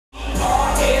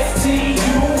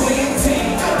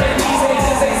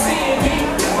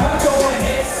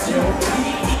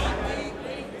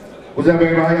What's up,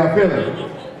 everybody? How y'all feeling?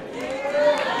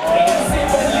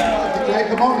 DJ,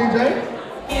 come on, DJ.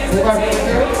 Everybody feeling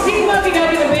good? Team up, you gotta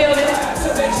be in the building.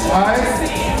 Alright.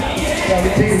 Got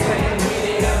the team.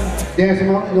 Dancing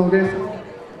on? You gonna dance on?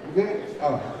 You good?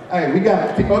 Oh. Hey, we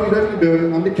got Team Okee in the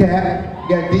building. I'm the cat.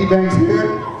 We got D-Banks here.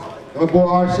 My boy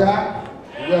R-Shot.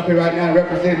 We're up here right now to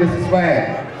represent Mr. Swag.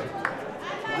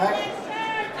 Alright?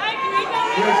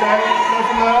 Good, Shaggy.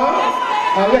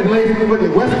 We got the ladies with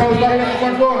the West Coast right here on the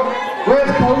front floor.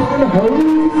 West Coast in the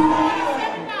hose.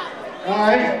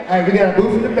 Alright, we got a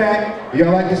booth in the back.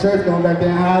 Y'all like the shirts, going back there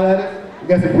and holler at us. We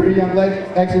got some pretty young ladies.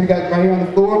 Actually, we got right here on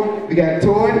the floor. We got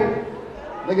Toy.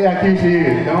 Look at how cute she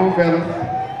is. Come on, fellas.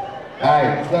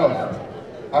 Alright, so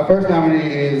our first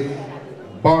nominee is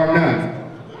Bar None.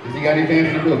 Has he got any fans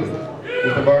in the building?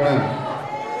 Mr. Bar None.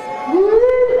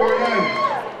 Woo! Bar None.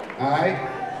 Alright,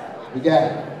 we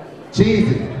got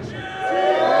Cheesy.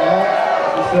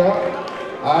 What's up?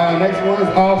 Alright, next one is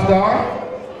All-Star.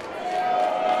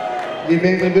 The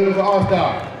event's in the building for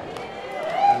All-Star.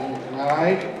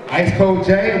 Alright. Ice Cold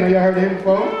J, I know y'all heard of him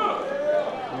before.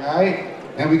 Alright.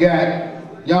 And we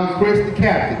got Young Chris the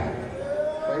Captain.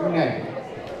 Favorite name.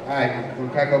 Alright,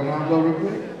 wanna crack open the envelope real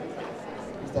quick?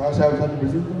 Mr. All-Star was like to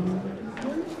present them.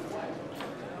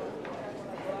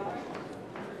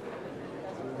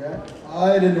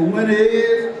 Alright, and the winner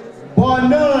is Bar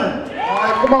None.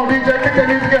 Alright, come on, DJ, kick that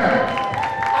music up.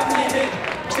 I'm living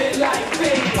it like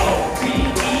B-O-B-E-R-D-R-I-B-E.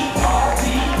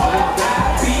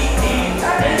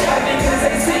 And y'all niggas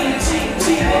ain't seen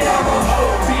cheating. I'm a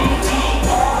O-B-E-R-S-T-U-N-T.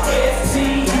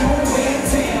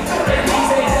 And these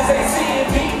haters ain't seeing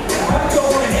me. I'm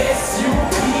going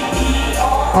S-U-P-E-R.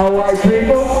 Alright,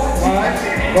 people. Alright,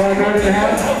 Bar None in the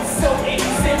house. So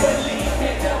easy, believe me,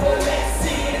 double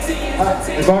S-C-T.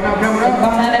 Is Bar None coming up?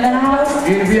 Bar None in the house.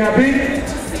 You in the VIP?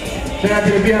 Shout out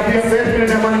to the VIP up there, spending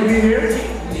that money to be here.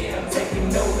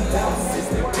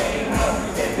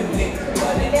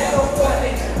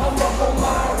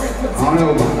 I don't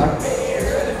know, man.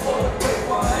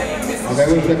 Okay,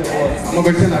 what's that for? I'm gonna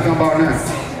go tell like I'm Bar None.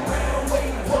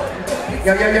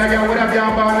 Yo, what up,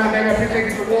 y'all Bar None? Man, I appreciate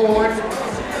this award.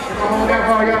 Come on down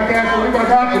for all y'all guys. We gonna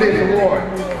talk to this award.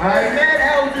 Alright? Man, I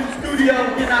was in the studio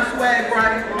getting our swag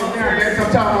right. Yeah, man, so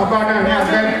I'm talking about Bar None now,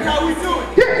 baby. That's how we do it.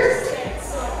 Yes!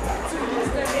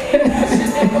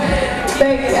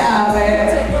 Thank y'all, man.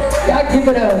 Y'all keep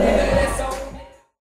it up.